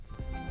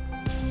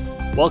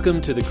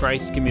Welcome to the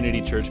Christ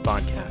Community Church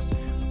podcast.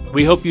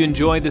 We hope you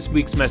enjoy this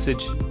week's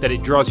message, that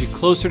it draws you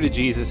closer to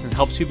Jesus and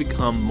helps you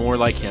become more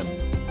like him.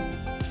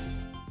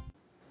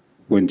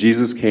 When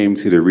Jesus came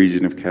to the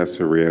region of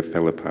Caesarea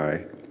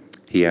Philippi,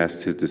 he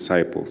asked his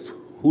disciples,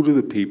 "Who do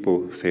the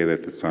people say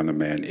that the Son of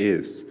Man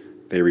is?"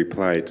 They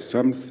replied,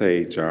 "Some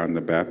say John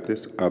the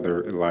Baptist,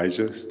 others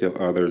Elijah, still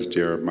others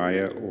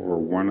Jeremiah or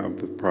one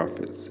of the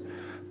prophets.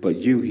 But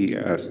you, he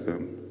asked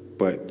them,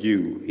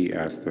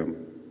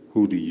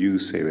 who do you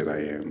say that I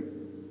am?"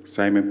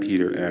 Simon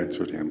Peter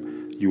answered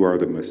him, "You are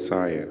the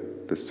Messiah,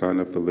 the Son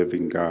of the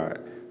living God."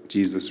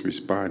 Jesus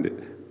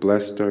responded,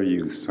 "Blessed are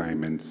you,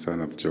 Simon, son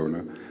of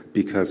Jonah,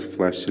 because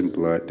flesh and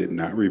blood did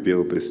not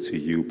reveal this to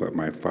you, but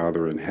my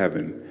Father in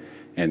heaven.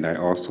 And I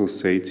also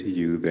say to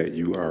you that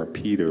you are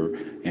Peter,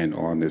 and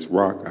on this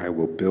rock I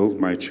will build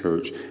my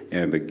church,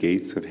 and the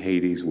gates of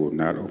Hades will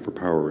not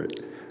overpower it.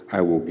 I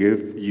will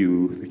give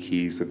you the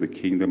keys of the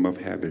kingdom of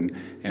heaven,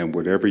 and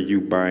whatever you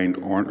bind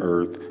on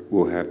earth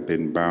will have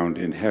been bound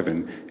in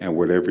heaven, and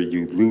whatever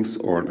you loose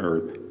on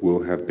earth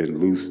will have been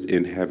loosed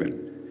in heaven."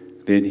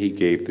 Then he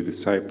gave the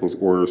disciples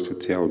orders to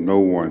tell no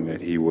one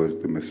that he was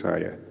the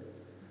Messiah.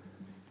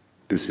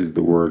 This is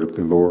the word of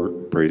the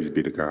Lord. Praise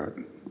be to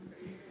God.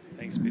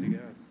 Thanks be to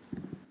God.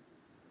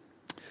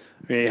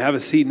 Okay, have a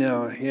seat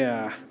now.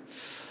 Yeah.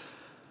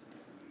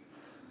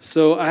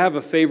 So I have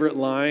a favorite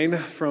line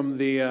from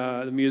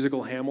the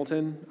musical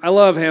Hamilton. I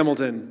love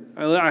Hamilton.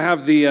 I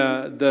have the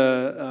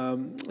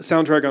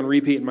soundtrack on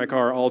repeat in my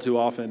car all too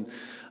often.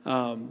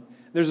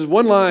 There's this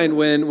one line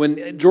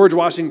when George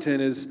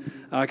Washington is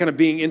kind of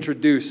being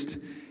introduced,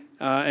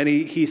 and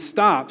he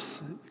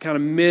stops kind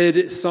of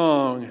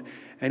mid-song,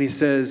 and he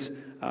says,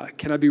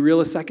 "Can I be real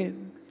a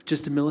second?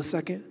 Just a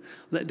millisecond?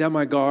 Let down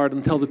my guard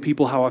and tell the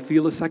people how I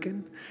feel a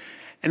second."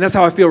 And that's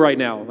how I feel right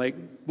now. Like,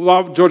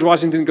 George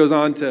Washington goes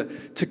on to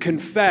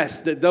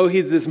confess that though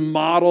he's this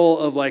model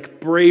of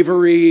like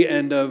bravery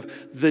and of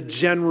the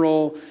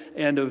general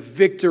and of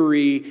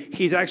victory,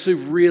 he's actually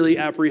really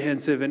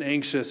apprehensive and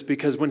anxious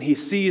because when he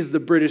sees the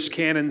British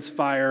cannons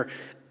fire,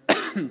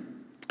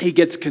 he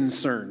gets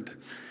concerned.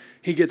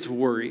 He gets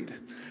worried.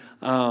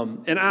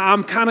 And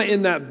I'm kind of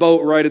in that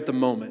boat right at the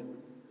moment.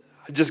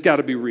 I just got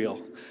to be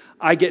real.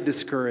 I get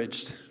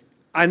discouraged.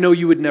 I know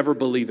you would never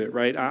believe it,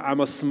 right?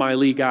 I'm a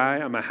smiley guy.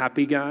 I'm a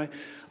happy guy.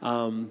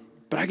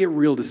 But I get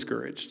real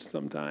discouraged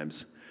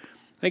sometimes.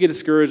 I get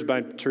discouraged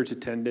by church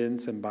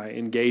attendance and by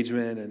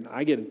engagement, and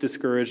I get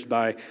discouraged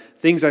by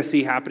things I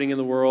see happening in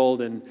the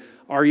world and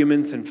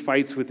arguments and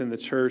fights within the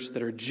church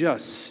that are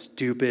just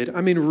stupid.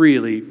 I mean,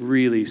 really,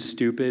 really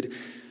stupid.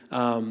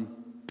 And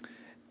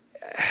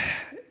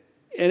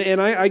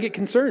I get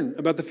concerned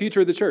about the future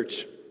of the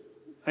church.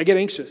 I get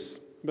anxious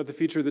about the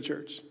future of the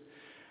church.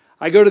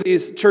 I go to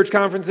these church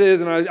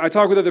conferences and I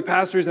talk with other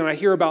pastors and I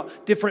hear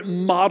about different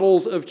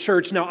models of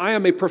church. Now, I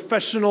am a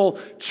professional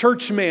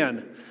church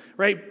man,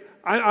 right?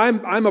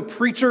 I'm a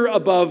preacher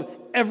above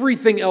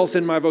everything else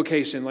in my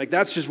vocation. Like,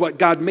 that's just what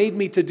God made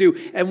me to do.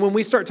 And when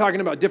we start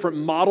talking about different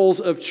models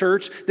of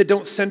church that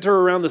don't center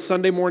around the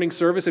Sunday morning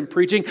service and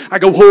preaching, I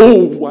go,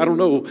 whoa, I don't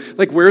know.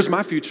 Like, where's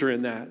my future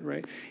in that,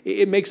 right?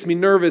 It makes me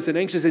nervous and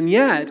anxious. And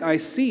yet, I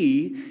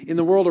see in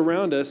the world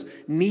around us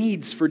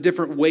needs for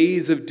different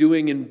ways of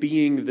doing and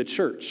being the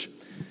church.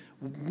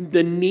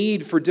 The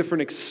need for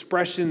different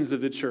expressions of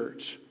the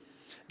church.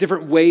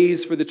 Different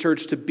ways for the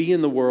church to be in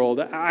the world.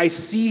 I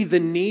see the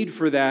need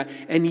for that,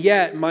 and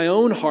yet my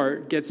own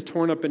heart gets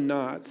torn up in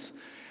knots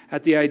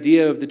at the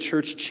idea of the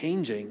church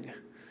changing,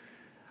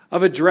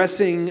 of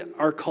addressing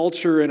our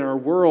culture and our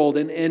world,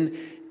 and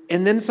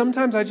then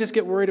sometimes I just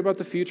get worried about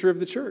the future of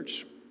the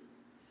church.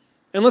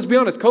 And let's be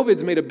honest,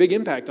 COVID's made a big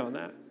impact on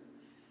that.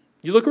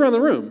 You look around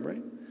the room,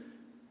 right?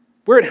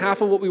 We're at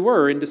half of what we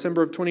were in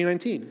December of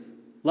 2019,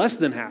 less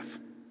than half.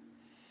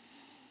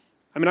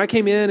 I mean, I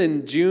came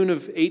in June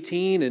of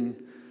 18, and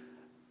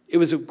it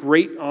was a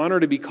great honor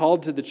to be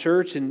called to the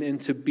church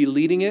and to be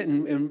leading it,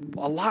 and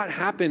a lot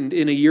happened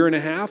in a year and a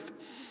half,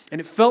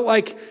 and it felt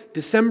like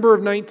December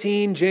of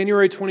 19,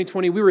 January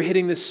 2020, we were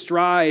hitting this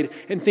stride,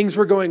 and things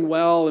were going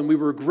well, and we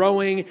were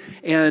growing,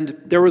 and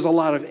there was a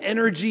lot of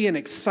energy and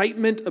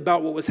excitement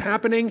about what was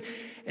happening,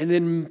 and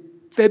then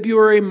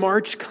February,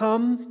 March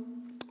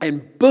come,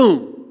 and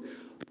boom,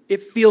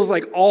 it feels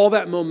like all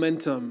that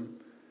momentum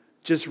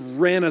just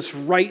ran us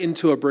right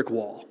into a brick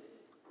wall.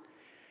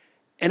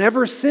 And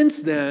ever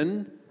since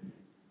then,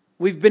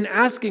 we've been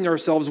asking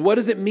ourselves, what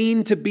does it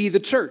mean to be the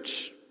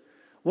church?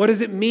 What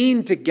does it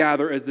mean to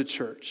gather as the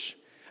church?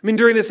 I mean,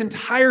 during this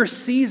entire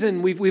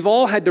season, we've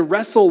all had to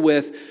wrestle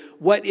with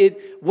what it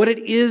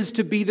is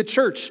to be the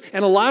church.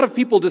 And a lot of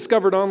people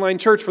discovered online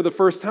church for the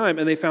first time,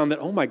 and they found that,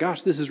 oh my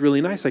gosh, this is really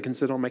nice. I can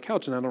sit on my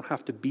couch, and I don't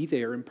have to be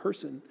there in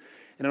person.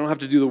 And I don't have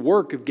to do the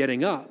work of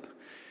getting up.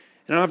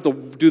 And I don't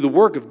have to do the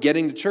work of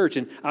getting to church.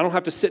 And I don't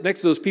have to sit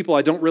next to those people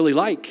I don't really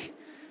like.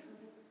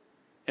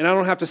 And I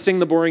don't have to sing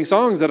the boring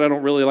songs that I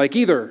don't really like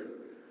either.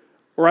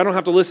 Or I don't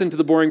have to listen to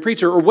the boring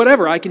preacher or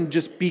whatever. I can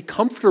just be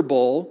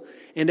comfortable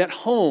and at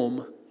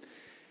home.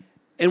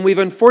 And we've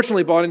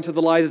unfortunately bought into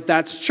the lie that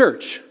that's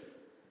church.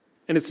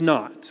 And it's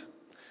not.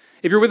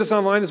 If you're with us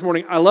online this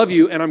morning, I love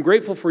you and I'm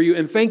grateful for you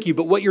and thank you,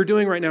 but what you're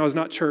doing right now is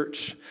not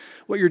church.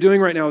 What you're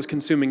doing right now is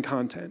consuming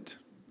content.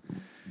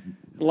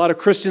 A lot of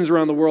Christians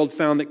around the world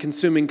found that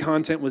consuming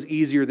content was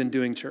easier than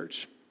doing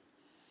church.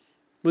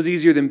 It was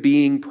easier than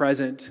being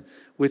present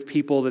with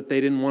people that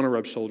they didn't want to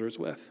rub shoulders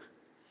with.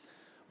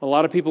 A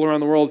lot of people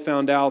around the world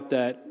found out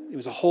that it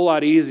was a whole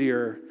lot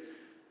easier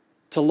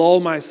to lull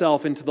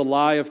myself into the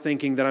lie of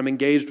thinking that I'm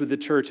engaged with the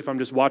church if I'm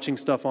just watching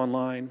stuff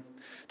online.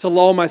 To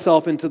lull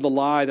myself into the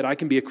lie that I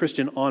can be a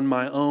Christian on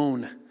my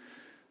own,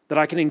 that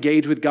I can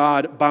engage with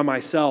God by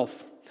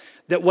myself,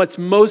 that what's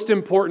most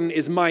important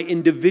is my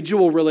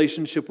individual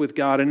relationship with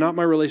God and not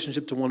my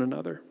relationship to one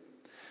another.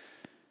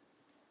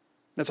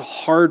 That's a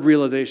hard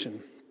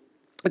realization.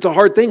 It's a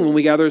hard thing when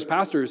we gather as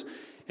pastors,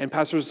 and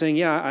pastors are saying,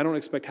 yeah, I don't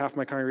expect half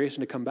my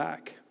congregation to come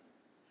back.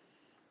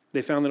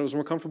 They found that it was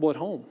more comfortable at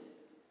home.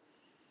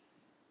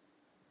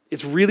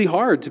 It's really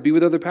hard to be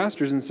with other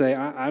pastors and say,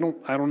 I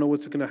don't know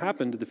what's going to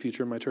happen to the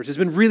future of my church. It's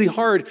been really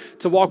hard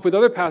to walk with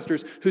other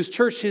pastors whose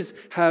churches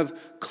have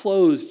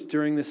closed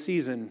during this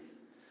season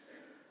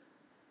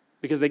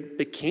because they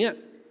can't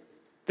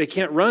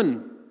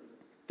run.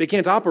 They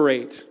can't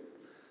operate.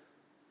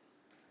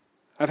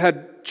 I've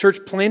had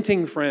church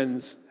planting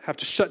friends have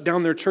to shut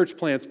down their church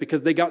plants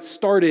because they got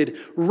started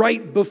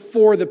right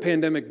before the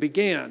pandemic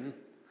began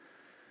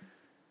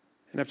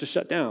and have to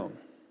shut down.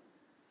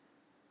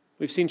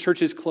 We've seen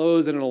churches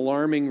close at an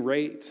alarming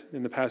rate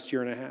in the past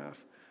year and a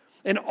half.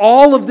 And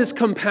all of this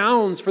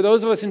compounds for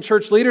those of us in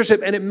church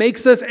leadership, and it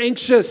makes us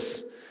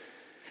anxious,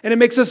 and it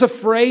makes us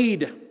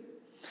afraid.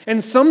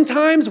 And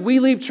sometimes we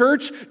leave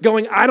church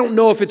going, I don't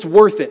know if it's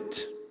worth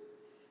it.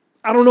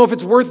 I don't know if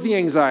it's worth the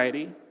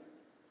anxiety.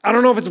 I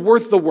don't know if it's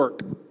worth the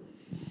work.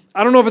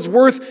 I don't know if it's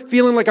worth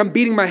feeling like I'm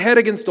beating my head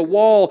against a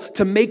wall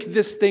to make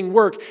this thing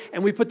work.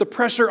 And we put the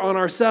pressure on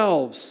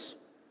ourselves.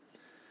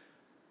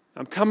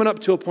 I'm coming up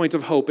to a point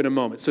of hope in a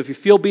moment. So if you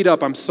feel beat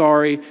up, I'm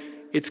sorry.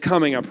 It's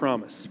coming, I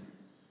promise.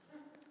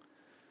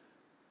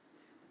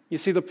 You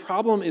see, the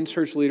problem in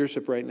church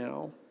leadership right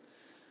now,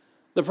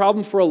 the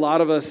problem for a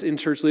lot of us in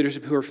church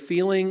leadership who are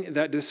feeling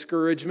that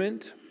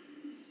discouragement,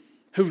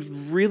 who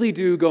really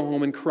do go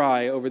home and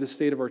cry over the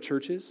state of our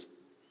churches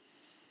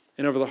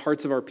and over the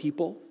hearts of our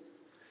people,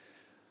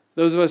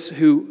 those of us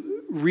who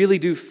really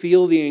do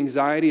feel the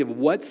anxiety of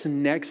what's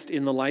next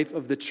in the life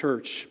of the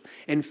church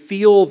and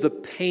feel the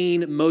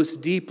pain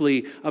most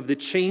deeply of the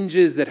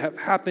changes that have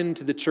happened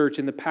to the church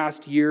in the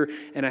past year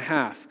and a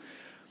half.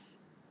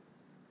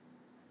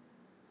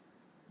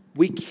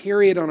 We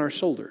carry it on our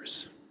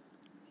shoulders.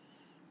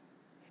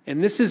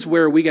 And this is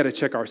where we got to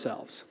check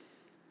ourselves.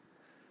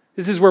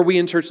 This is where we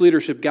in church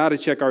leadership got to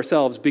check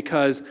ourselves,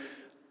 because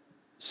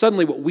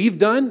suddenly what we've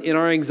done in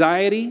our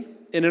anxiety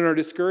and in our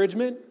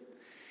discouragement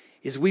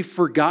is we've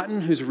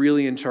forgotten who's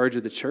really in charge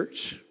of the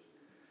church.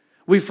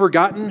 We've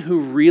forgotten who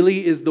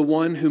really is the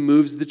one who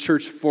moves the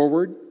church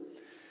forward.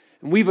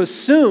 And we've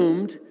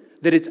assumed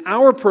that it's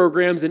our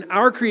programs and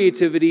our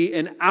creativity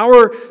and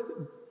our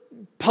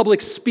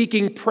public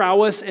speaking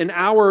prowess and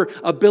our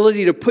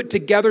ability to put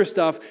together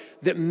stuff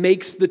that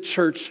makes the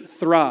church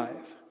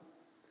thrive.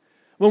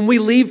 When we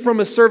leave from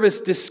a service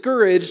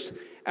discouraged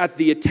at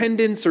the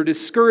attendance or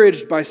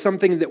discouraged by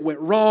something that went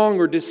wrong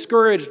or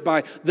discouraged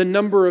by the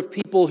number of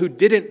people who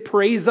didn't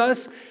praise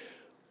us,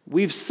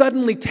 we've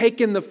suddenly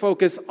taken the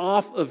focus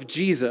off of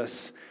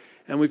Jesus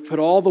and we've put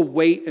all the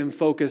weight and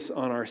focus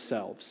on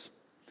ourselves.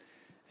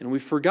 And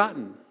we've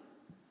forgotten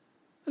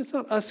that it's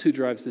not us who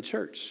drives the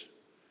church.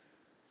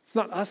 It's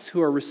not us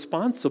who are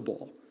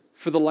responsible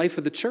for the life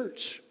of the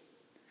church.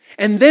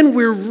 And then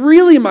we're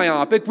really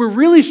myopic, we're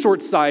really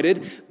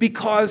short-sighted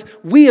because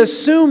we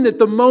assume that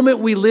the moment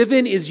we live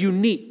in is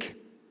unique.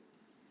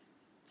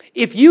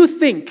 If you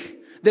think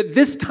that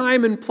this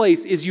time and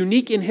place is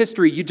unique in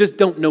history, you just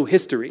don't know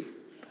history.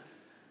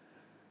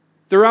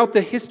 Throughout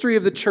the history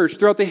of the church,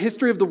 throughout the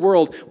history of the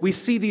world, we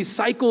see these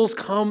cycles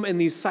come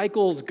and these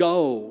cycles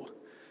go.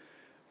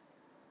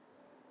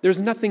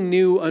 There's nothing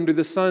new under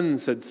the sun,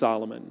 said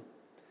Solomon.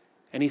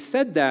 And he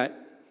said that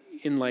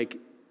in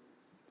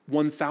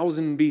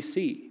 1000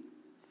 BC.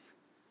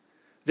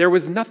 There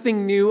was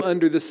nothing new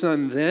under the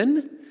sun then,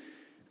 and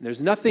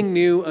there's nothing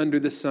new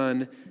under the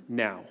sun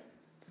now.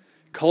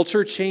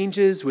 Culture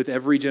changes with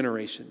every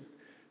generation.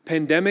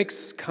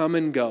 Pandemics come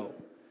and go.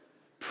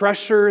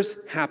 Pressures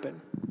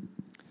happen.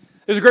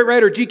 There's a great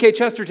writer, G.K.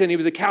 Chesterton. He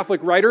was a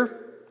Catholic writer.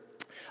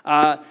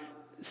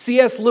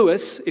 C.S.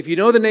 Lewis, if you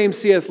know the name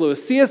C.S.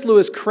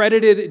 Lewis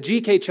credited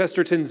G.K.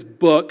 Chesterton's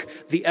book,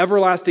 The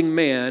Everlasting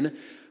Man,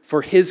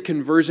 for his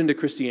conversion to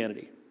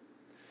Christianity.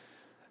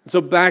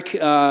 So back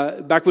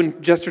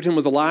when Chesterton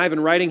was alive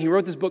and writing, he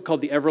wrote this book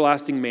called The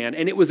Everlasting Man,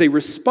 and it was a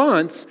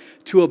response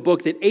to a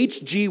book that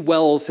H.G.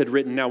 Wells had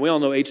written. Now, we all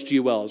know H.G.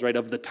 Wells, right,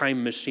 of The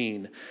Time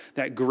Machine,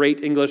 that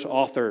great English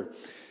author.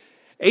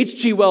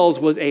 H.G. Wells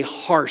was a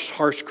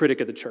harsh critic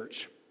of the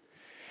church.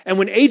 And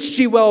when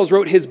H.G. Wells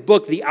wrote his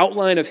book, The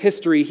Outline of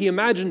History, he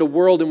imagined a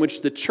world in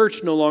which the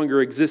church no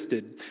longer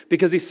existed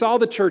because he saw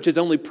the church as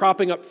only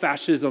propping up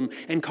fascism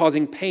and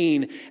causing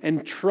pain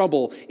and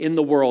trouble in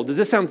the world. Does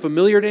this sound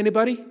familiar to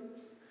anybody?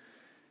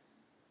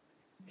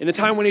 In the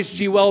time when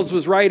H.G. Wells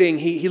was writing,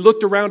 he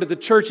looked around at the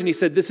church and he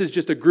said, this is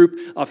just a group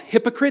of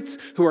hypocrites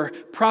who are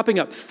propping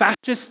up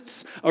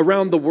fascists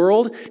around the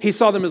world. He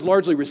saw them as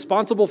largely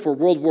responsible for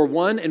World War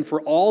I and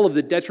for all of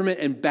the detriment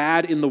and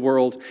bad in the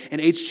world. And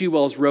H.G.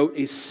 Wells wrote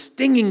a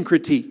stinging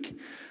critique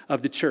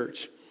of the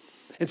church.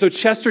 And so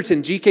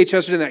Chesterton, G.K.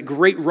 Chesterton, that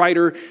great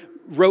writer,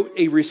 wrote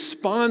a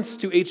response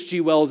to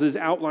H.G. Wells'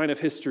 Outline of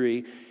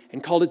History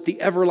and called it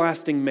The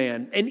Everlasting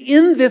Man. And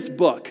in this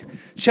book,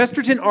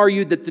 Chesterton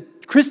argued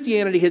that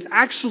Christianity has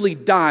actually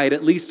died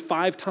at least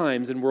 5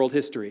 times in world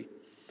history.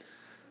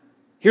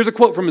 Here's a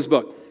quote from his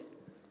book.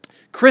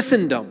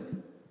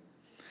 Christendom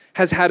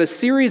has had a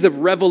series of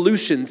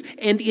revolutions,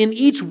 and in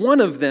each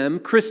one of them,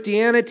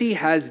 Christianity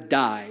has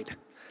died.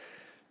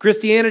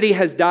 Christianity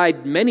has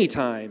died many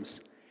times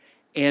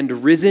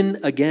and risen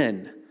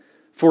again,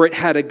 for it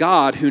had a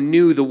God who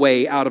knew the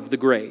way out of the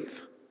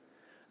grave.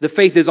 The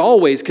faith is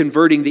always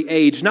converting the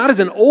age, not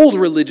as an old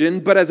religion,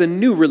 but as a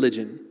new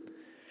religion.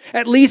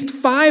 At least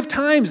 5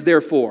 times,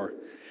 therefore,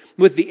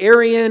 with the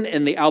Arian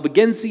and the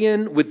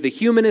Albigensian, with the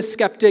humanist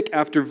skeptic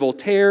after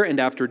Voltaire and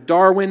after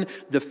Darwin,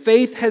 the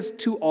faith has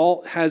to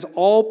all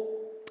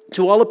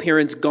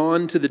appearance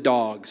gone to the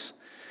dogs.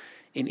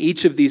 In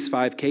each of these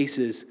 5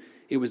 cases,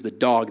 it was the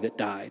dog that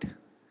died.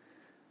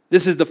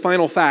 This is the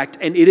final fact,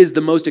 and it is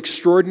the most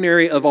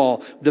extraordinary of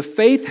all. The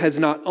faith has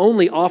not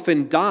only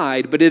often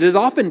died, but it has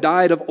often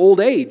died of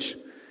old age.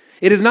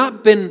 It has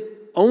not been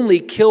only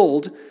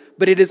killed,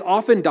 but it has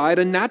often died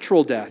a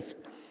natural death,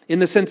 in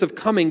the sense of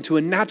coming to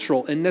a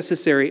natural and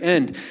necessary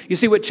end. You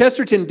see, what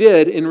Chesterton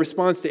did in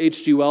response to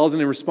H.G. Wells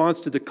and in response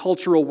to the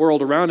cultural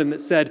world around him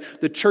that said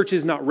the church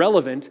is not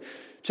relevant,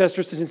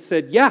 Chesterton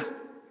said, yeah,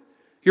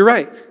 you're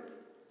right.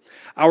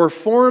 Our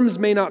forms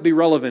may not be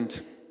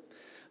relevant.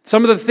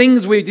 Some of the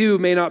things we do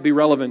may not be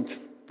relevant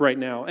right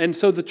now. And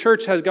so the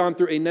church has gone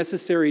through a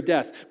necessary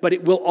death, but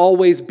it will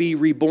always be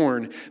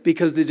reborn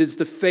because it is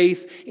the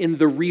faith in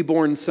the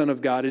reborn Son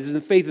of God. It is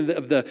the faith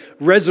of the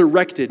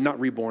resurrected, not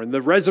reborn,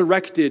 the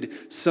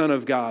resurrected Son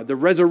of God, the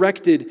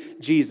resurrected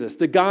Jesus,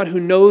 the God who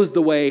knows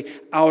the way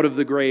out of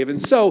the grave.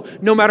 And so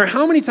no matter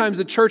how many times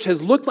the church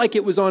has looked like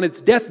it was on its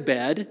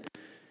deathbed,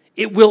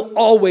 it will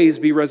always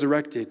be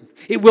resurrected.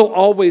 It will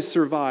always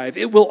survive.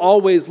 It will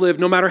always live,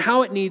 no matter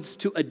how it needs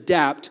to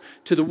adapt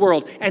to the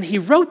world. And he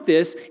wrote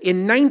this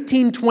in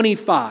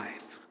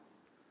 1925,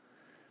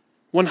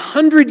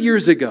 100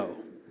 years ago.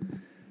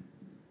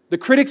 The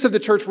critics of the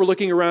church were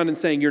looking around and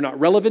saying, you're not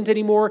relevant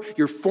anymore.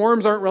 Your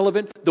forms aren't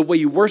relevant. The way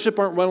you worship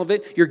aren't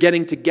relevant. Your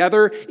getting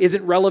together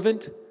isn't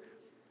relevant.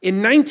 In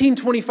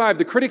 1925,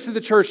 the critics of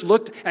the church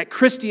looked at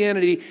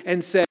Christianity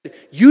and said,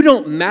 you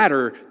don't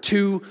matter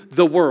to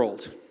the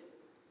world.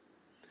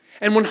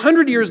 And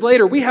 100 years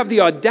later, we have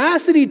the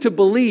audacity to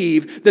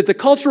believe that the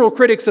cultural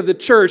critics of the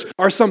church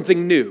are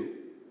something new.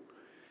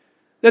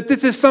 That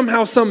this is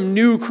somehow some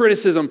new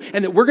criticism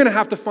and that we're going to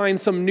have to find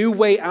some new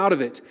way out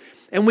of it.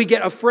 And we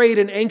get afraid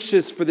and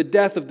anxious for the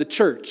death of the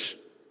church.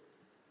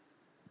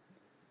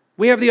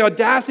 We have the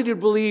audacity to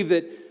believe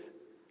that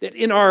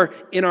in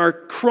our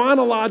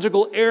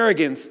chronological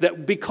arrogance,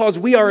 that because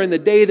we are in the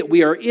day that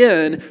we are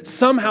in,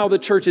 somehow the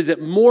church is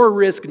at more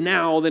risk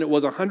now than it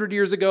was 100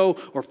 years ago,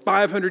 or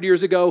 500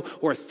 years ago,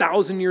 or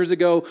 1,000 years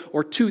ago,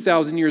 or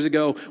 2,000 years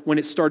ago, when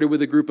it started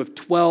with a group of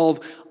 12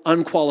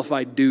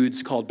 unqualified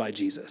dudes called by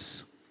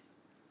Jesus.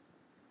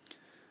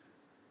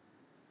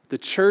 The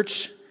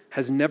church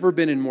has never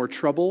been in more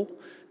trouble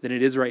than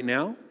it is right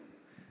now.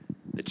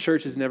 The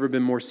church has never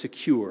been more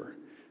secure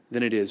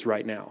than it is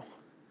right now.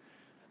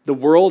 The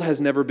world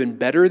has never been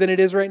better than it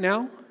is right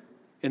now,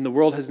 and the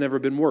world has never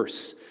been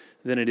worse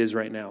than it is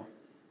right now.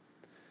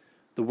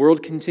 The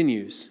world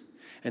continues,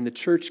 and the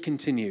church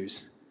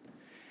continues.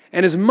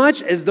 And as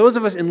much as those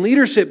of us in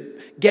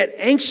leadership get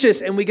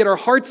anxious and we get our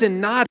hearts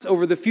in knots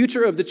over the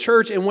future of the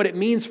church and what it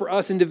means for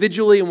us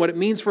individually and what it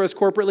means for us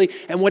corporately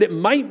and what it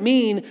might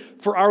mean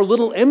for our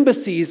little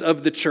embassies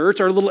of the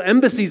church, our little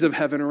embassies of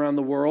heaven around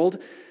the world,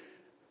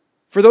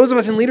 for those of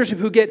us in leadership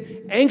who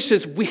get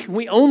anxious,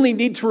 we only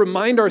need to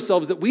remind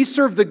ourselves that we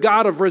serve the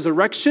God of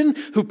resurrection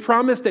who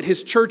promised that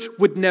his church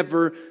would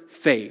never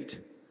fade,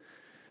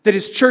 that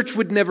his church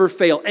would never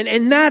fail.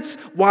 And that's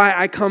why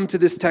I come to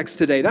this text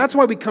today. That's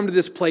why we come to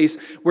this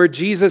place where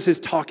Jesus is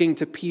talking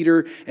to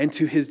Peter and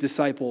to his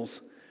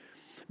disciples.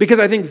 Because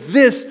I think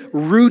this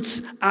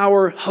roots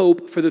our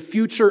hope for the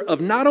future of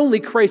not only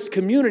Christ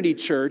Community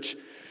Church,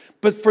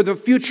 but for the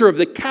future of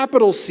the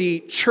capital C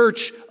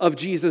Church of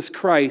Jesus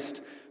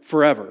Christ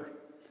forever.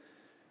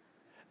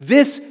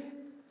 This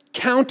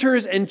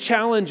counters and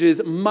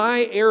challenges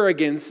my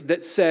arrogance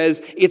that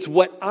says it's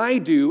what I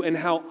do and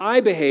how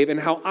I behave and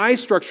how I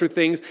structure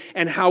things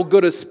and how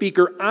good a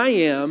speaker I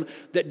am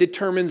that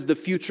determines the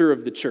future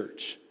of the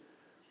church.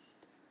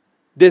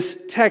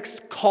 This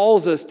text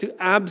calls us to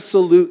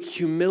absolute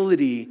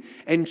humility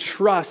and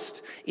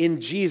trust in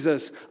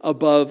Jesus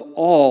above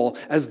all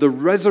as the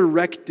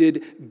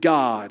resurrected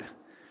God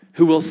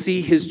who will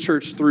see his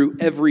church through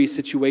every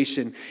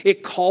situation.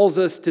 It calls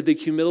us to the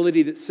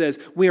humility that says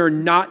we are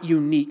not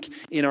unique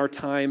in our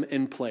time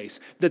and place,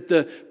 that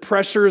the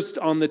pressures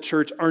on the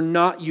church are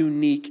not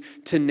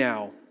unique to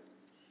now,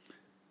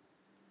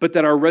 but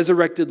that our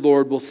resurrected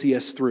Lord will see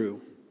us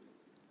through.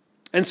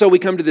 And so we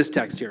come to this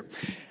text here.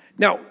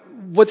 Now,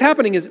 what's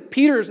happening is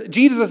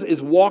Jesus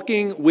is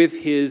walking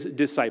with his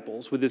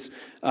disciples, with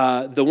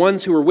the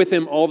ones who were with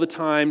him all the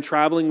time,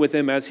 traveling with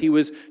him as he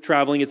was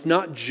traveling. It's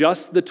not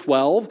just the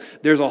 12.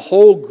 There's a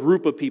whole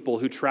group of people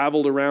who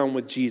traveled around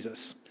with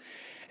Jesus.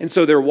 And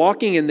so they're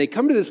walking and they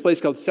come to this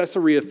place called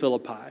Caesarea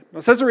Philippi. Now,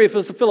 Caesarea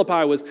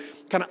Philippi was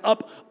kind of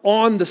up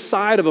on the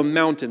side of a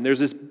mountain. There's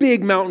this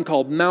big mountain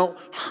called Mount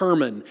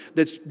Hermon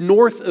that's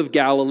north of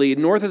Galilee,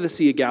 north of the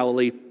Sea of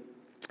Galilee.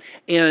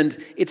 And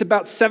it's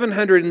about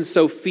 700 and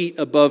so feet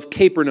above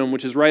Capernaum,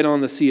 which is right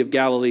on the Sea of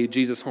Galilee,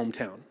 Jesus'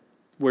 hometown,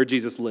 where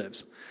Jesus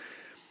lives.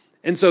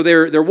 And so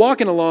they're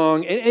walking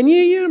along, and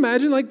you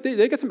imagine like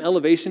they got some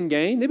elevation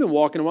gain. They've been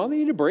walking a while. They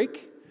need a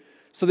break.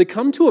 So they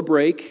come to a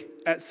break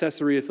at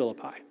Caesarea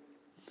Philippi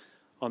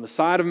on the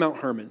side of Mount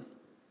Hermon.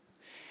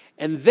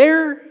 And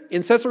there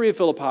in Caesarea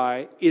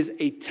Philippi is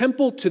a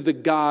temple to the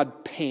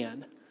god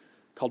Pan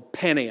called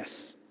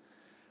Paneas.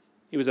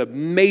 It was a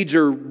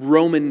major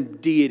Roman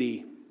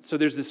deity. So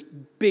there's this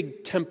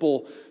big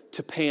temple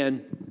to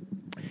Pan.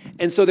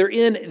 And so they're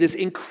in this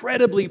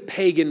incredibly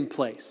pagan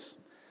place.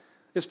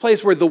 This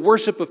place where the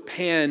worship of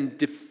Pan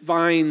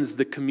defines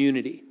the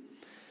community.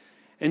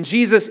 And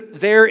Jesus,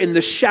 there in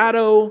the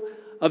shadow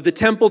of the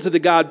temple to the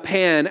god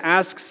Pan,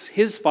 asks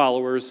his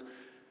followers,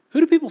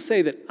 "Who do people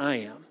say that I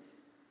am?"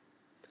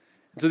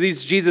 And so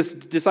these Jesus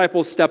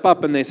disciples step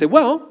up and they say,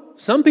 "Well,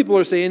 some people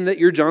are saying that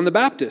you're John the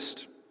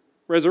Baptist,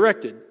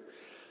 resurrected."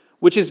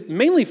 Which is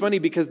mainly funny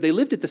because they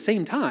lived at the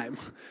same time.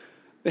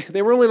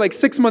 They were only like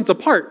 6 months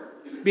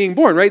apart being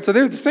born, right? So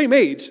they're the same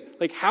age.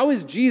 Like, how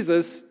is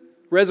Jesus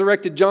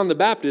resurrected John the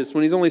Baptist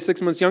when he's only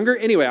 6 months younger?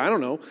 Anyway, I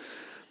don't know.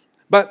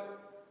 But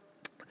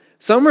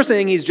some are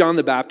saying he's John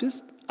the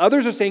Baptist.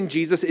 Others are saying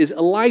Jesus is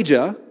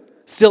Elijah.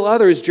 Still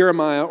others,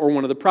 Jeremiah or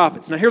one of the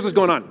prophets. Now, here's what's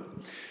going on.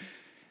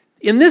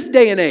 In this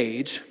day and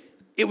age,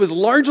 it was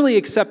largely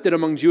accepted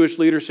among Jewish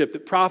leadership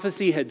that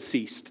prophecy had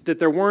ceased, that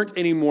there weren't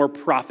any more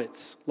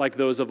prophets like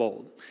those of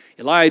old.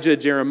 Elijah,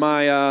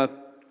 Jeremiah,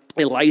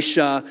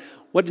 Elisha,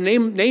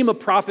 name a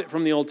prophet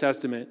from the Old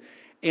Testament.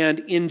 And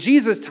in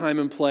Jesus' time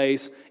and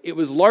place, it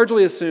was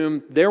largely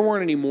assumed there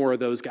weren't any more of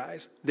those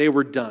guys. They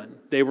were done.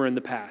 They were in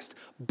the past.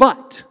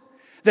 But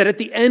that at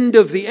the end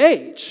of the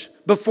age,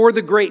 before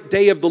the great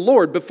day of the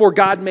Lord, before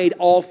God made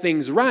all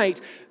things right,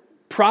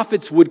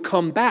 prophets would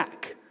come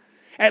back.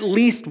 At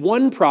least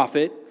one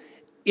prophet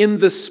in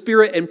the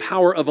spirit and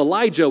power of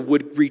Elijah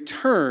would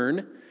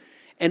return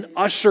and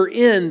usher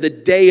in the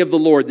day of the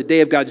Lord, the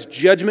day of God's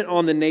judgment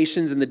on the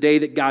nations and the day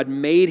that God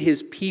made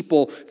his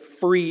people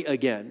free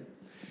again.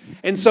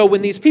 And so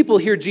when these people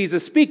hear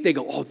Jesus speak, they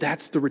go, "Oh,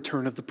 that's the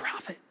return of the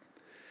prophet.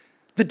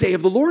 The day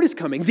of the Lord is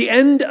coming. The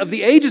end of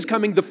the age is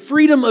coming. The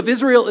freedom of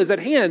Israel is at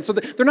hand." So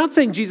they're not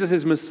saying Jesus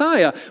is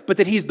Messiah, but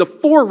that he's the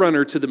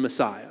forerunner to the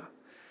Messiah.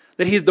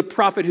 That he's the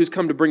prophet who's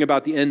come to bring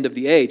about the end of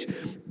the age.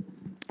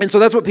 And so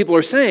that's what people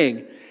are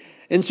saying.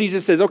 And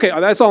Jesus says, "Okay,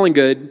 that's all and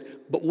good,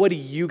 but what do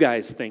you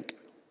guys think?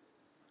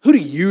 Who do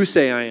you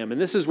say I am?" And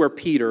this is where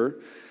Peter,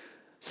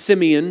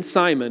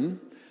 Simon,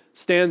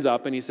 stands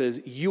up and he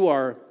says, "You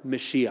are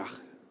Mashiach.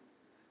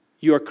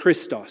 You are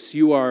Christos.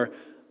 You are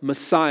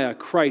Messiah,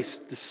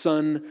 Christ, the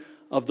Son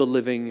of the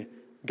living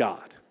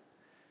God."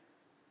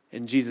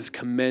 And Jesus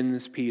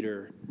commends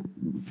Peter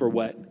for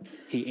what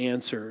he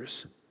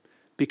answers.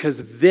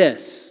 Because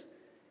this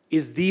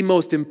is the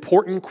most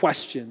important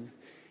question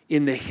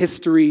in the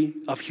history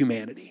of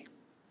humanity.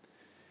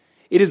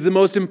 It is the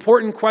most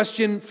important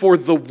question for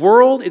the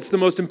world. It's the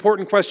most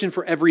important question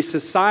for every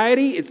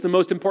society. It's the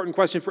most important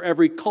question for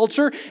every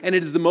culture. And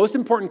it is the most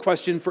important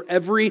question for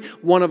every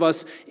one of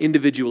us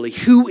individually.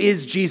 Who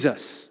is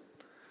Jesus?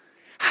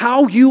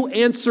 How you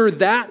answer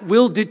that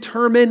will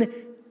determine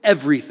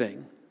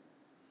everything.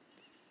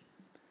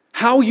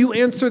 How you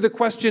answer the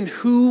question,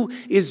 who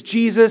is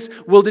Jesus,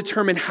 will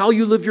determine how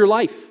you live your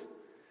life.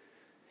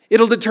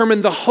 It'll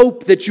determine the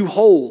hope that you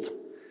hold.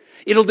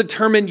 It'll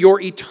determine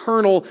your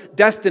eternal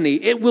destiny.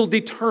 It will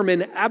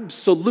determine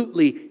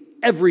absolutely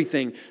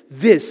everything.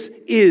 This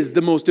is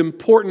the most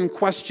important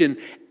question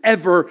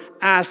ever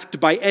asked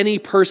by any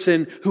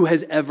person who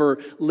has ever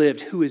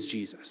lived. Who is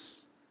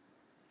Jesus?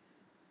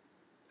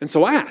 And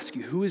so I ask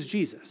you, who is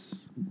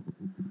Jesus?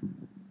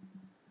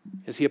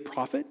 Is he a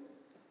prophet?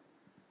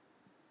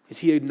 Is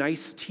he a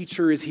nice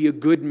teacher? Is he a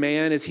good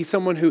man? Is he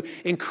someone who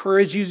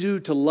encourages you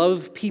to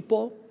love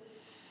people?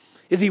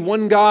 Is he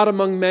one God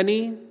among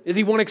many? Is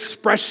he one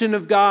expression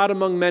of God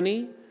among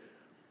many?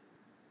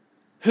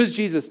 Who's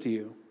Jesus to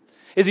you?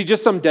 Is he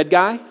just some dead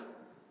guy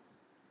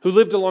who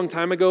lived a long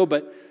time ago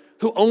but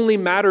who only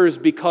matters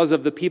because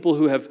of the people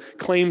who have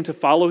claimed to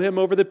follow him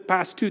over the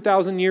past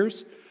 2,000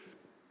 years?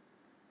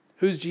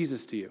 Who's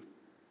Jesus to you?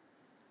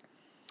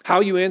 How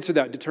you answer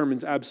that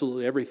determines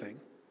absolutely everything.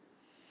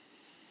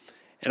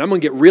 And I'm going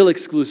to get real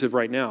exclusive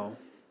right now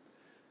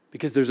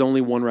because there's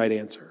only one right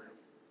answer.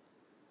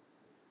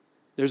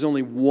 There's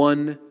only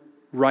one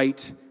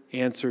right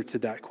answer to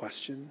that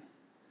question.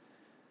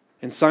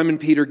 And Simon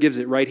Peter gives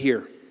it right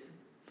here.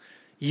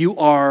 You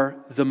are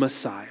the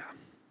Messiah,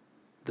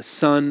 the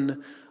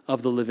Son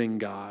of the living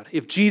God.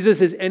 If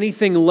Jesus is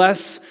anything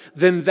less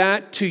than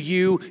that to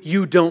you,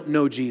 you don't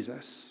know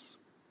Jesus.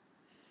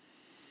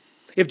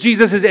 If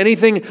Jesus is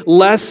anything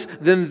less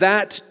than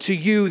that to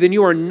you, then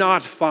you are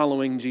not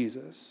following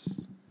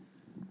Jesus.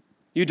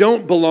 You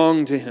don't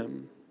belong to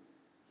him.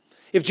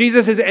 If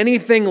Jesus is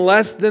anything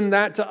less than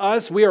that to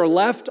us, we are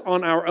left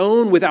on our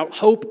own without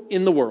hope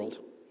in the world.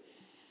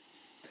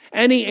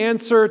 Any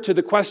answer to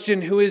the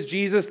question, who is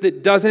Jesus,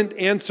 that doesn't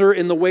answer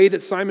in the way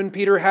that Simon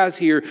Peter has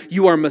here,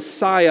 you are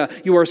Messiah,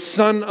 you are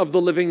Son of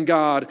the living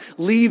God,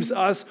 leaves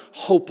us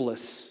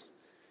hopeless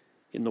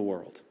in the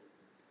world.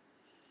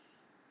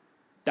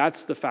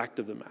 That's the fact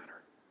of the matter.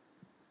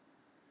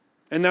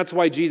 And that's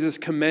why Jesus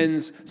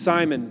commends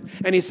Simon.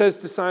 And he says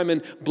to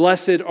Simon,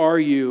 blessed are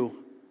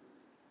you,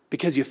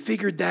 because you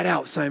figured that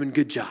out, Simon,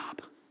 good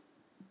job.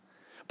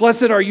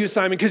 Blessed are you,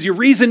 Simon, because you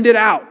reasoned it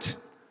out.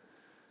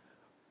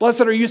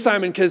 Blessed are you,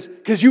 Simon,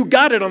 because you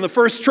got it on the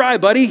first try,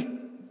 buddy.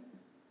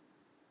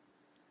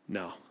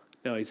 No,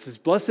 he says,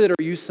 blessed are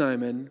you,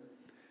 Simon,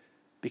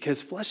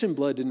 because flesh and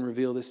blood didn't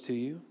reveal this to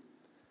you.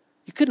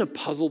 You couldn't have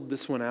puzzled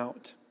this one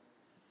out.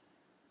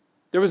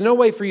 There was no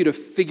way for you to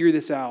figure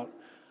this out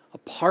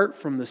apart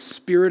from the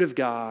Spirit of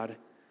God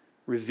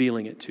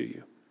revealing it to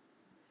you.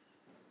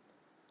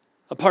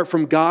 Apart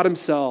from God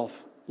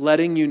himself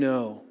letting you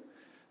know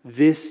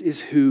this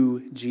is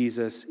who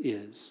Jesus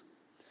is.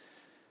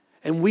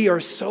 And we are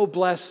so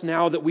blessed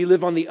now that we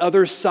live on the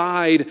other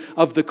side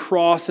of the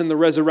cross and the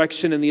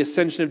resurrection and the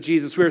ascension of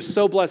Jesus. We are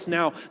so blessed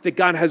now that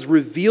God has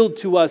revealed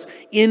to us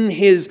in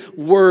his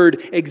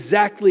word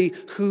exactly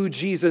who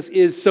Jesus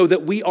is so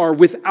that we are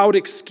without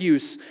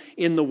excuse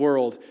in the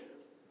world.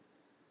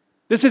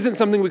 This isn't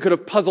something we could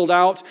have puzzled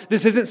out.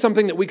 This isn't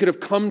something that we could have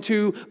come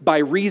to by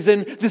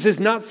reason. This is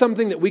not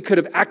something that we could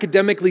have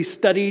academically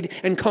studied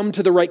and come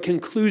to the right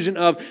conclusion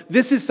of.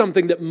 This is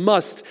something that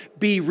must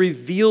be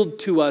revealed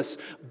to us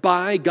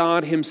by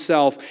God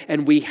himself,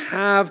 and we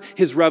have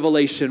his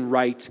revelation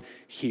right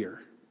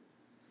here.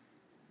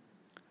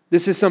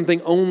 This is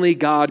something only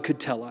God could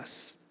tell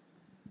us,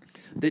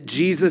 that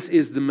Jesus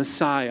is the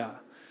Messiah,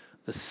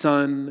 the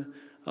Son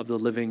of the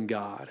living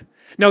God.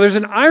 Now, there's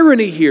an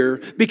irony here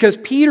because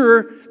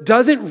Peter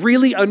doesn't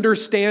really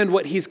understand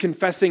what he's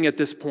confessing at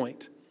this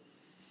point.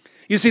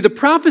 You see, the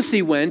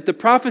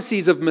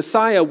prophecies of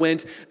Messiah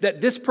went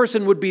that this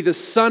person would be the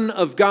Son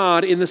of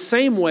God in the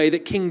same way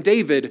that King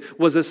David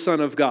was a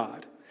son of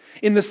God,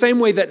 in the same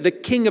way that the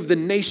king of the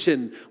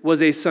nation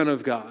was a son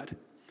of God,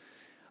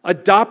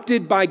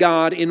 adopted by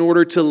God in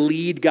order to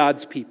lead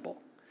God's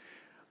people.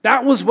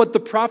 That was what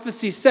the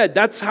prophecy said.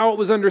 That's how it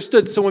was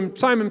understood. So when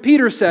Simon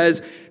Peter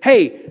says,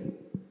 hey,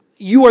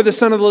 you are the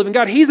Son of the living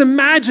God, he's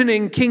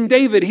imagining King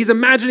David. He's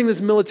imagining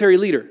this military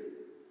leader.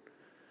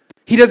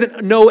 He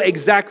doesn't know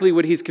exactly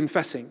what he's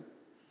confessing.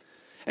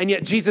 And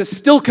yet Jesus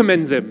still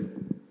commends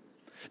him.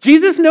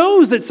 Jesus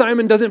knows that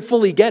Simon doesn't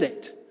fully get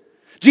it.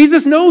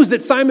 Jesus knows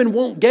that Simon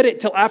won't get it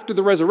till after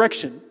the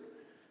resurrection,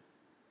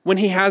 when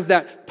he has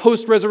that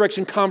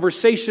post-resurrection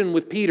conversation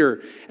with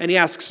Peter and he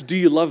asks, do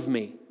you love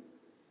me?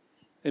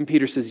 And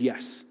Peter says,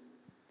 yes.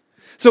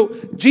 So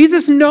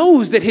Jesus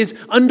knows that his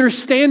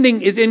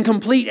understanding is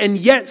incomplete, and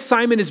yet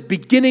Simon is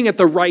beginning at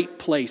the right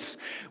place.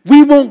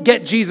 We won't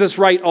get Jesus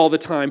right all the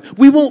time.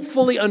 We won't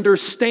fully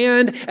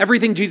understand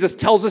everything Jesus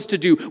tells us to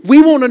do.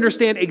 We won't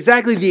understand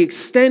exactly the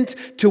extent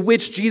to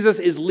which Jesus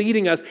is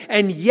leading us.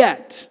 And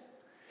yet,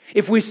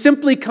 if we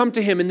simply come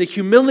to him in the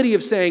humility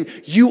of saying,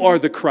 you are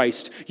the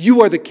Christ,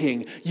 you are the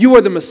King, you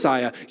are the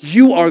Messiah,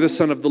 you are the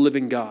Son of the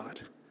living God,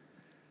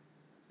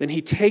 then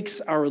he takes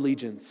our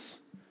allegiance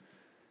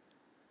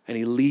and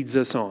he leads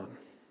us on.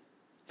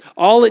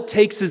 All it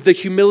takes is the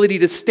humility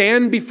to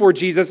stand before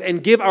Jesus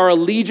and give our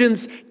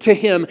allegiance to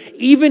him,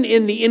 even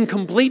in the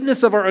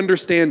incompleteness of our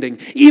understanding,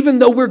 even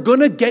though we're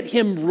going to get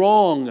him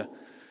wrong.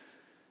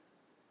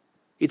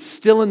 It's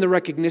still in the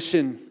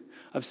recognition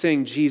of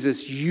saying,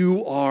 Jesus,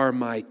 you are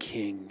my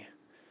King.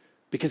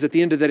 Because at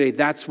the end of the day,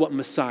 that's what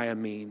Messiah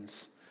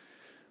means.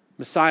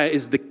 Messiah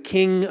is the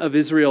King of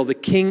Israel, the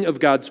King of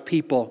God's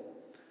people,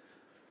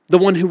 the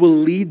one who will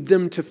lead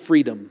them to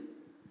freedom,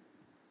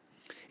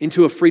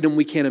 into a freedom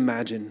we can't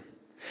imagine.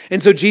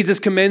 And so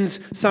Jesus commends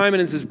Simon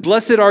and says,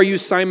 blessed are you,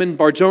 Simon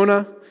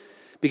Bar-Jonah,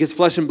 because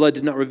flesh and blood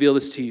did not reveal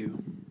this to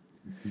you.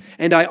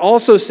 And I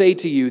also say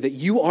to you that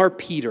you are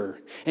Peter,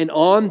 and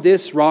on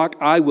this rock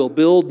I will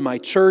build my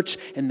church,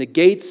 and the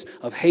gates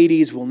of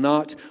Hades will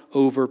not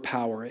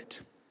overpower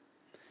it.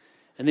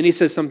 And then he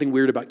says something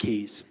weird about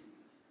keys.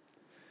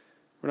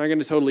 We're not going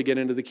to totally get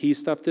into the key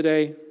stuff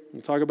today.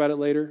 We'll talk about it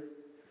later.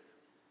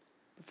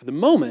 For the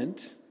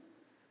moment,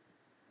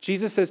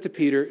 Jesus says to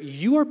Peter,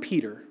 you are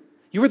Peter.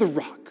 You are the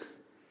rock.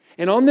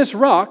 And on this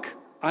rock,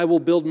 I will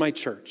build my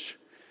church.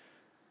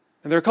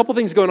 And there are a couple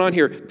things going on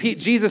here.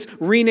 Jesus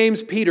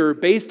renames Peter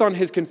based on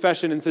his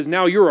confession and says,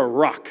 now you're a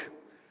rock.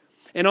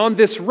 And on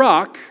this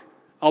rock,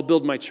 I'll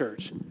build my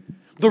church.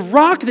 The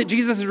rock that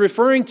Jesus is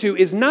referring to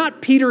is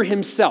not Peter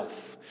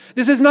himself.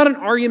 This is not an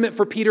argument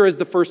for Peter as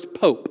the first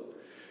pope.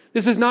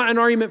 This is not an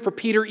argument for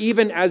Peter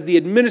even as the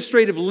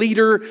administrative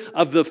leader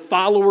of the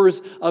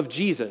followers of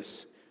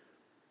Jesus.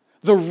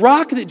 The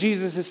rock that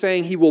Jesus is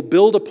saying he will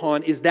build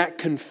upon is that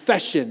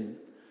confession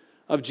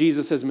of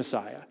Jesus as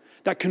Messiah,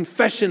 that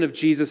confession of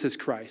Jesus as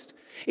Christ.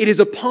 It is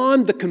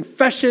upon the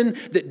confession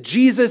that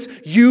Jesus,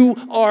 you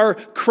are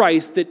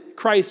Christ, that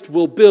Christ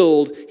will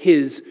build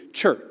his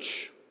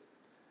church.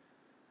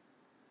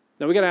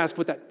 Now we got to ask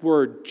what that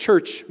word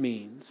church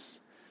means.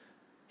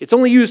 It's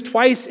only used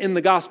twice in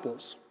the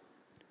Gospels.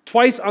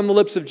 Twice on the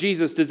lips of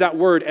Jesus does that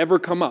word ever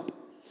come up.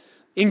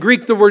 In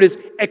Greek, the word is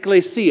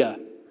ekklesia.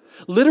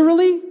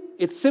 Literally,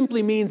 it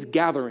simply means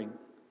gathering.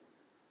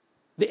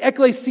 The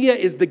ekklesia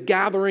is the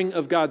gathering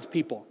of God's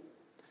people.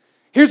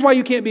 Here's why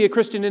you can't be a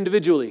Christian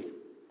individually.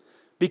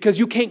 Because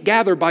you can't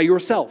gather by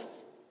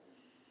yourself.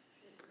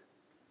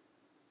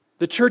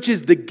 The church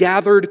is the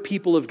gathered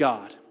people of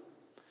God.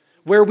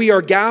 Where we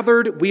are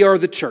gathered, we are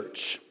the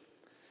church.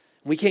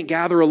 We can't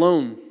gather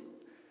alone.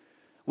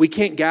 We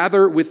can't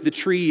gather with the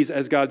trees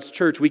as God's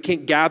church. We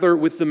can't gather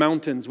with the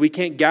mountains. We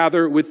can't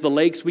gather with the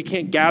lakes. We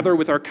can't gather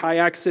with our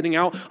kayaks sitting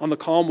out on the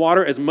calm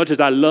water, as much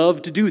as I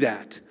love to do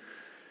that.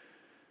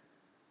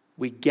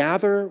 We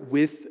gather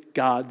with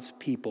God's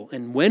people.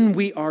 And when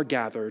we are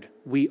gathered,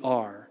 we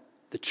are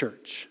the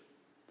church.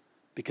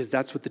 Because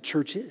that's what the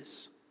church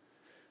is.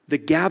 The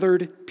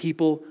gathered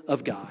people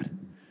of God.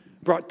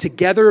 Brought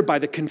together by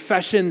the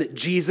confession that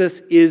Jesus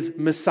is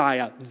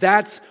Messiah.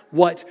 That's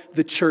what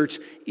the church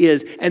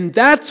is. And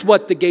that's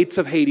what the gates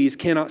of Hades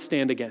cannot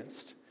stand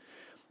against.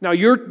 Now,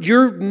 if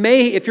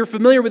you're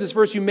familiar with this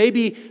verse, you may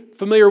be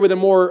familiar with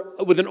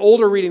an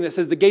older reading that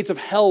says the gates of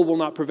hell will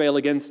not prevail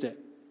against it.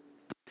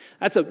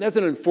 That's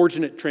an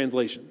unfortunate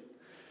translation.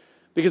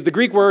 Because the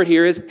Greek word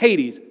here is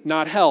Hades,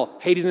 not hell.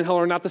 Hades and hell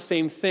are not the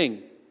same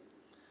thing.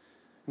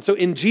 And so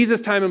in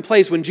Jesus' time and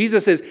place, when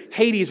Jesus says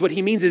Hades, what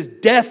he means is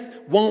death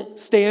won't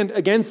stand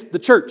against the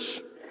church.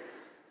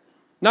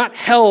 Not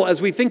hell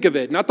as we think of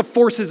it, not the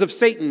forces of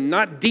Satan,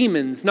 not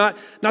demons, not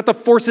the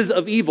forces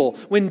of evil.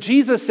 When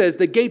Jesus says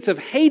the gates of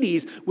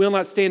Hades will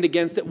not stand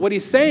against it, what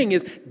he's saying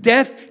is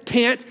death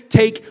can't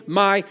take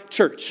my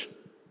church.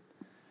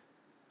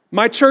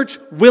 My church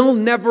will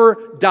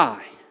never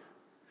die.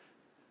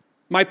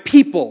 My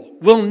people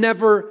will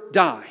never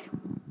die.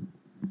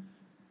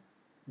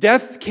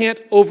 Death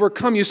can't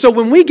overcome you. So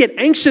when we get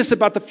anxious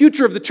about the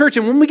future of the church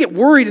and when we get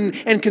worried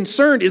and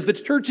concerned, is the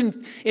church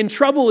in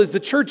trouble? Is the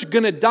church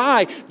going to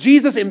die?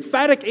 Jesus'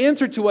 emphatic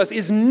answer to us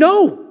is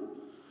no.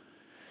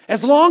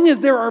 As long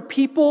as there are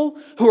people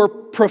who are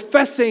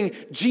professing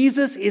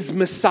Jesus is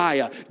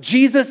Messiah,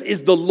 Jesus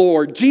is the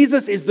Lord,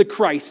 Jesus is the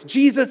Christ,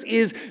 Jesus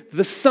is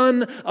the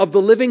Son of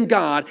the living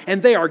God,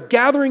 and they are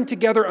gathering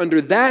together under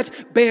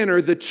that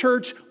banner, the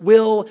church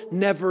will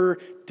never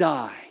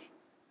die.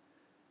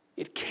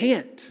 It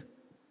can't.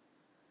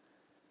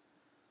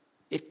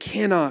 It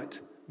cannot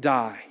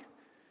die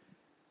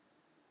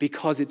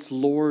because its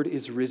Lord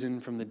is risen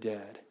from the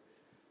dead,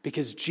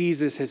 because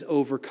Jesus has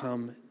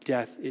overcome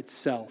death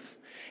itself.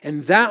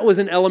 And that was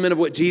an element of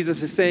what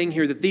Jesus is saying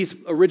here that these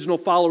original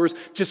followers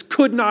just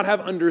could not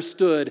have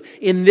understood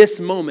in this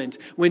moment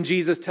when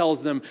Jesus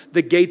tells them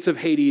the gates of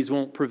Hades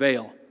won't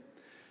prevail.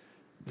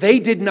 They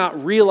did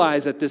not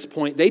realize at this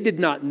point, they did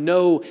not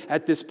know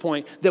at this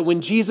point that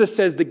when Jesus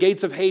says the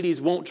gates of Hades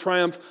won't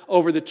triumph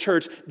over the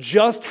church,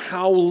 just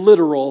how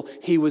literal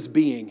he was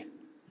being.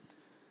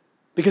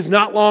 Because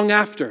not long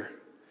after,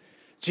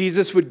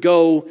 Jesus would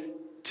go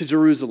to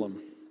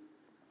Jerusalem.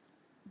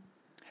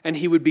 And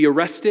he would be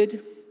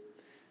arrested,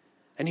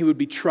 and he would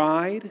be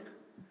tried,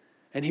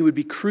 and he would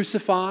be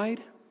crucified.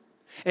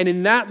 And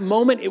in that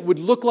moment, it would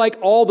look like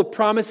all the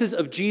promises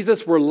of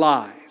Jesus were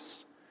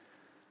lies.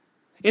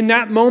 In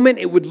that moment,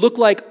 it would look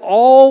like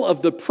all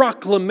of the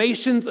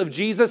proclamations of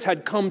Jesus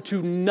had come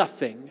to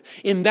nothing.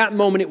 In that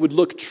moment, it would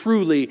look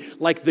truly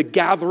like the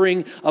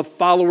gathering of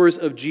followers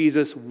of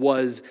Jesus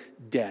was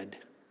dead.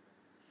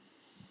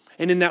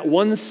 And in that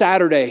one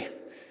Saturday,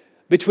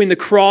 between the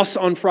cross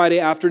on Friday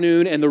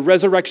afternoon and the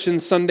resurrection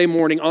Sunday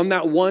morning, on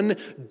that one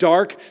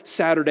dark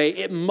Saturday,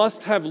 it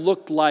must have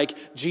looked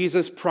like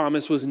Jesus'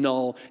 promise was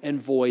null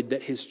and void,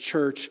 that his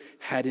church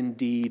had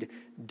indeed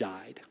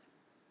died.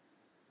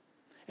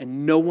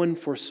 And no one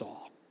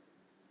foresaw.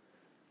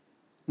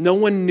 No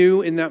one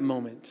knew in that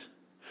moment.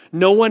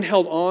 No one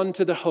held on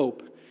to the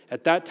hope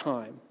at that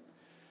time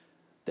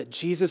that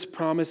Jesus'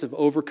 promise of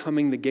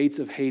overcoming the gates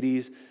of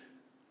Hades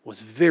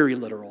was very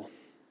literal,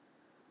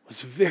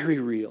 was very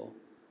real,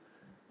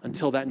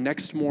 until that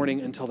next morning,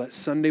 until that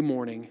Sunday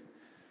morning,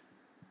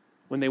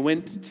 when they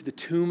went to the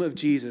tomb of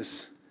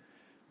Jesus,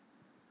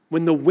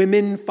 when the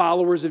women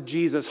followers of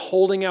Jesus,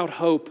 holding out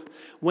hope,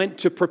 went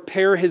to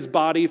prepare his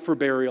body for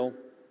burial,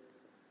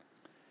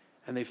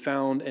 and they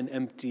found an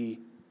empty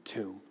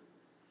tomb.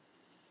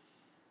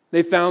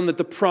 They found that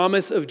the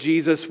promise of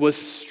Jesus was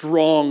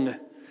strong,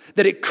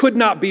 that it could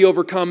not be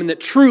overcome, and that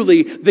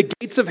truly the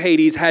gates of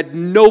Hades had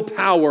no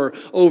power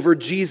over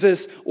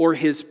Jesus or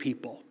his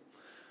people.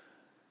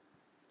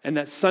 And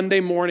that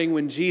Sunday morning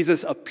when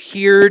Jesus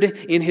appeared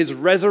in his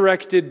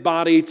resurrected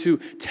body to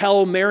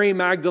tell Mary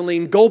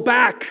Magdalene, go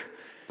back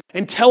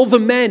and tell the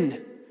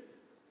men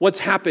what's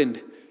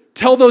happened.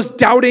 Tell those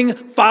doubting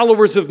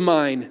followers of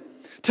mine,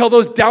 tell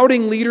those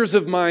doubting leaders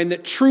of mine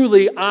that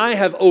truly I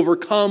have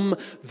overcome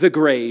the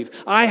grave.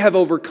 I have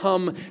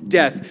overcome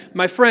death.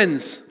 My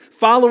friends,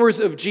 followers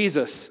of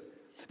Jesus,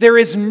 there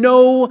is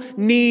no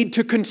need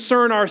to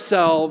concern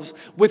ourselves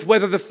with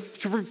whether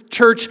the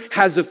church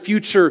has a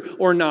future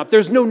or not.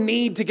 There's no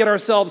need to get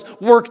ourselves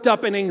worked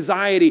up in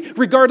anxiety,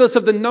 regardless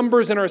of the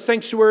numbers in our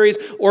sanctuaries,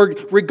 or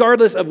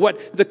regardless of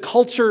what the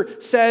culture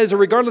says, or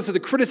regardless of the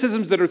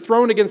criticisms that are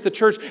thrown against the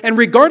church, and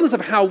regardless of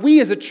how we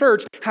as a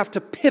church have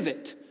to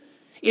pivot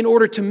in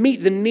order to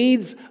meet the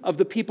needs of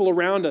the people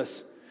around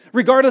us,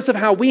 regardless of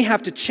how we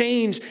have to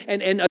change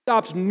and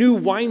adopt new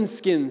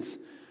wineskins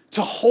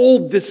to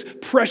hold this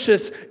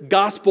precious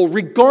gospel.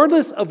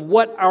 Regardless of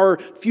what our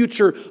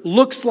future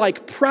looks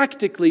like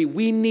practically,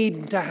 we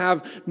need to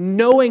have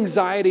no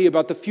anxiety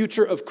about the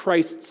future of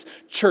Christ's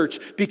church,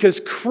 because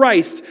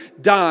Christ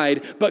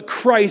died, but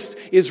Christ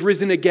is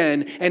risen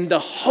again, and the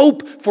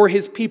hope for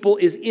his people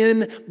is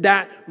in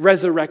that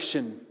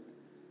resurrection.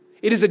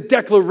 It is a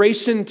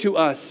declaration to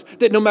us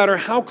that no matter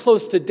how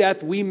close to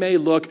death we may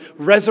look,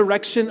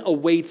 resurrection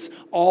awaits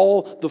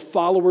all the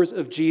followers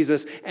of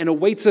Jesus and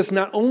awaits us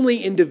not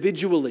only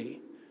individually,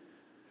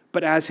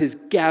 but as his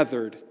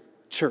gathered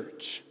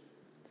church.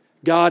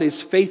 God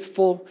is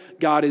faithful,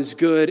 God is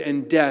good,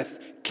 and death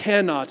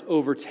cannot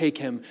overtake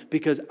him,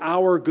 because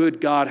our good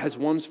God has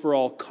once for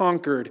all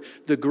conquered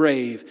the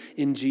grave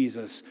in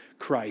Jesus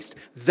Christ.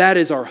 That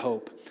is our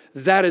hope.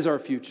 That is our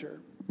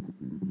future.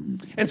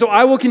 And so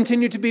I will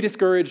continue to be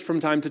discouraged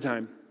from time to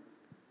time.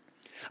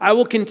 I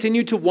will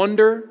continue to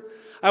wonder.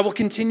 I will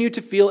continue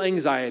to feel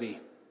anxiety,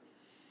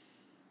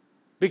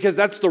 because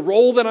that's the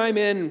role that I'm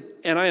in,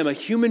 and I am a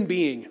human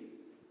being.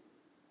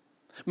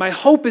 My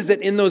hope is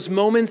that in those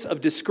moments of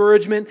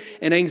discouragement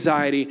and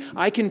anxiety,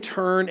 I can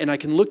turn and I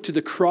can look to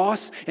the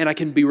cross, and I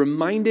can be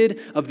reminded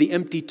of the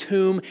empty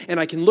tomb, and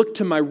I can look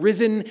to my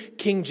risen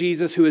King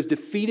Jesus who has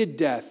defeated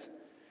death,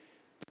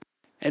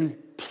 and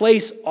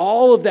place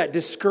all of that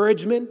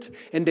discouragement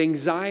and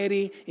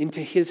anxiety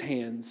into his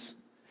hands,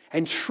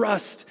 and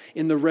trust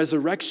in the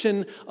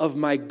resurrection of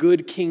my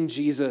good King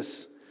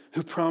Jesus,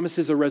 who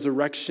promises a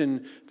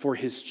resurrection for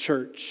his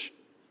church.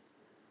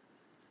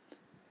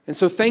 And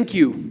so thank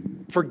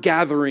you for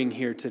gathering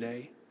here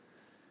today.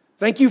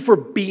 Thank you for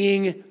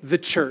being the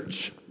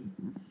church.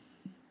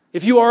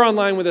 If you are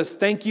online with us,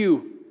 thank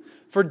you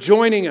for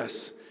joining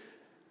us.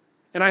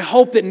 And I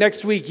hope that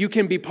next week you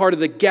can be part of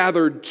the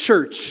gathered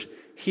church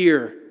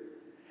here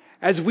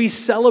as we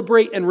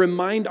celebrate and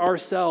remind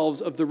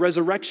ourselves of the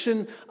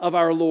resurrection of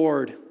our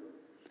Lord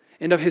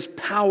and of his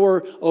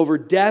power over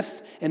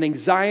death and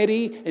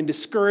anxiety and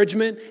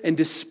discouragement and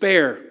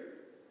despair.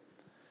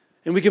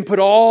 And we can put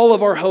all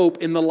of our hope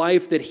in the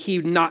life that he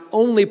not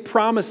only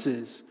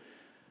promises,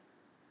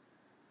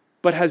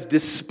 but has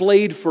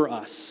displayed for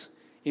us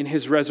in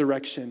his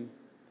resurrection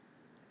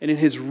and in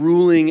his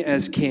ruling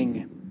as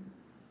king.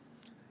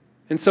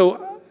 And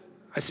so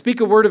I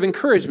speak a word of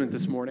encouragement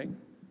this morning.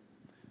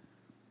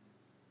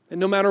 And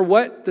no matter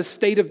what the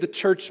state of the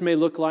church may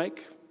look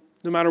like,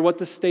 no matter what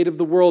the state of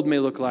the world may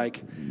look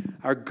like,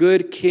 our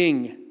good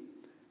King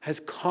has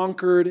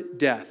conquered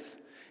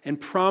death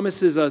and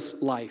promises us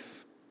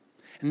life.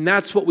 And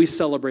that's what we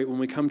celebrate when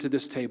we come to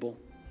this table.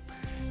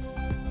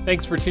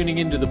 Thanks for tuning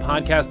into the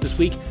podcast this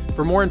week.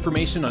 For more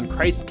information on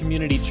Christ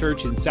Community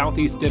Church in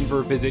Southeast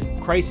Denver, visit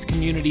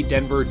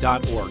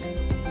christcommunitydenver.org.